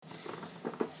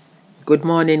Good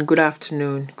morning, good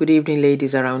afternoon, good evening,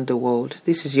 ladies around the world.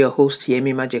 This is your host,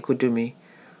 Yemi Majekodumi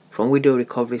from Widow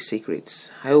Recovery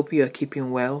Secrets. I hope you are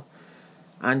keeping well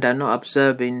and are not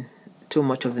observing too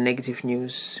much of the negative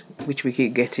news which we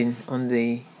keep getting on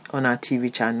our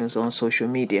TV channels or on social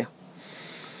media.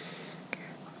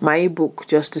 My ebook,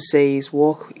 Just to Say His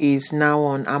Work, is now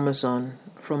on Amazon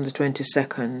from the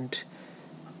 22nd,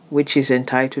 which is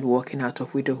entitled Walking Out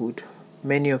of Widowhood.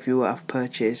 Many of you have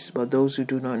purchased, but those who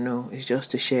do not know, it's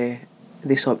just to share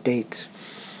this update.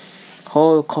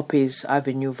 All copies have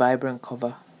a new vibrant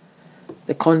cover.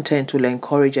 The content will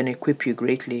encourage and equip you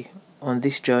greatly on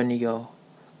this journey you're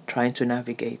trying to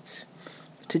navigate.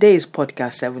 Today is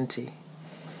podcast 70,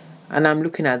 and I'm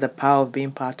looking at the power of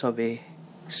being part of a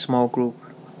small group.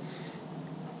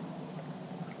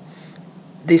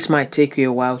 This might take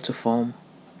you a while to form,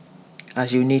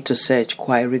 as you need to search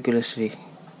quite rigorously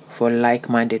for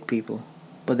like-minded people,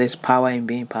 but there's power in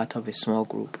being part of a small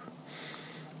group.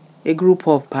 A group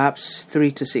of perhaps 3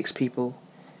 to 6 people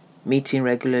meeting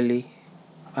regularly,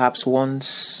 perhaps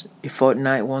once a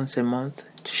fortnight, once a month,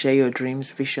 to share your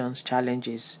dreams, visions,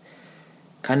 challenges,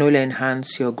 can only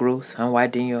enhance your growth and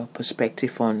widen your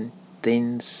perspective on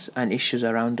things and issues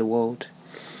around the world.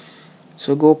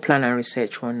 So go plan and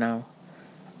research one now.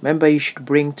 Remember, you should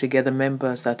bring together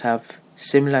members that have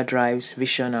similar drives,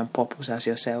 vision, and purpose as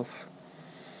yourself.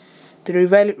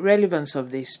 The relevance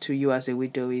of this to you as a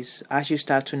widow is as you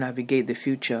start to navigate the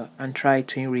future and try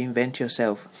to reinvent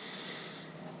yourself.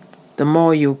 The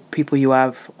more people you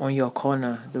have on your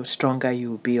corner, the stronger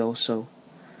you will be also.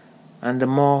 And the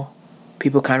more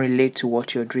people can relate to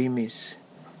what your dream is,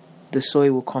 the so it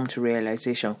will come to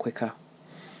realization quicker.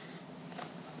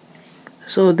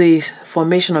 So the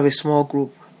formation of a small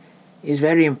group is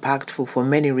very impactful for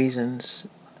many reasons.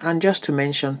 And just to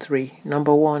mention 3.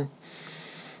 Number 1,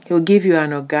 it will give you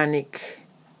an organic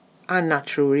and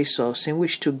natural resource in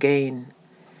which to gain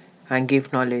and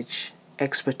give knowledge,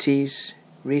 expertise,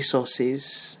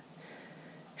 resources,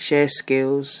 share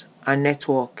skills, and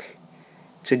network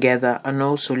together and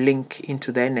also link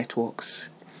into their networks.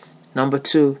 Number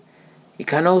 2, it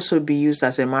can also be used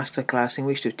as a masterclass in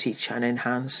which to teach and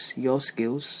enhance your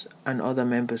skills and other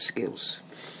members' skills.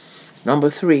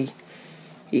 Number 3,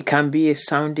 it can be a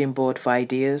sounding board for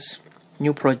ideas,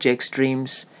 new projects,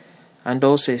 dreams, and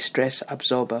also a stress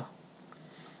absorber.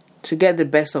 To get the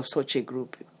best of such a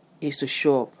group is to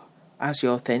show up as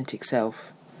your authentic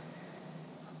self.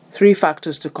 3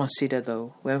 factors to consider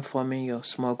though when forming your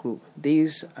small group.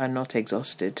 These are not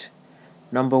exhausted.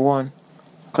 Number 1,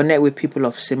 connect with people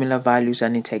of similar values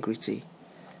and integrity.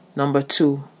 Number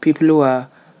 2, people who are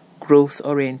growth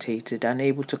orientated and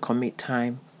able to commit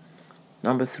time.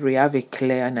 Number 3, have a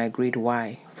clear and agreed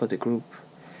why for the group.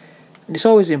 And it's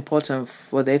always important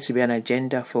for there to be an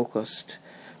agenda focus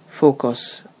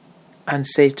and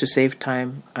to save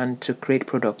time and to create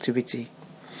productivity.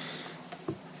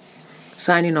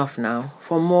 Signing off now.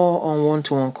 For more on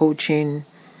one-to-one coaching,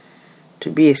 to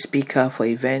be a speaker for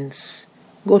events,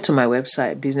 go to my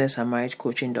website,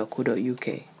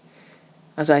 businessandmarriagecoaching.co.uk.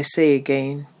 As I say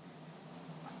again,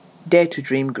 dare to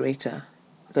dream greater.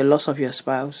 The loss of your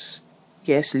spouse,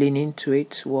 yes, lean into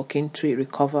it, walk into it,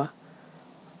 recover,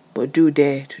 but do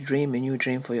dare to dream a new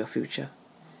dream for your future.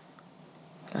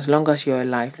 As long as you're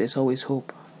alive, there's always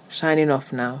hope. Signing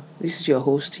off now. This is your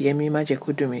host, Yemi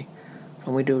Majekodumi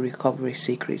from Widow Recovery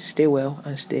Secrets. Stay well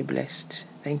and stay blessed.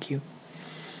 Thank you.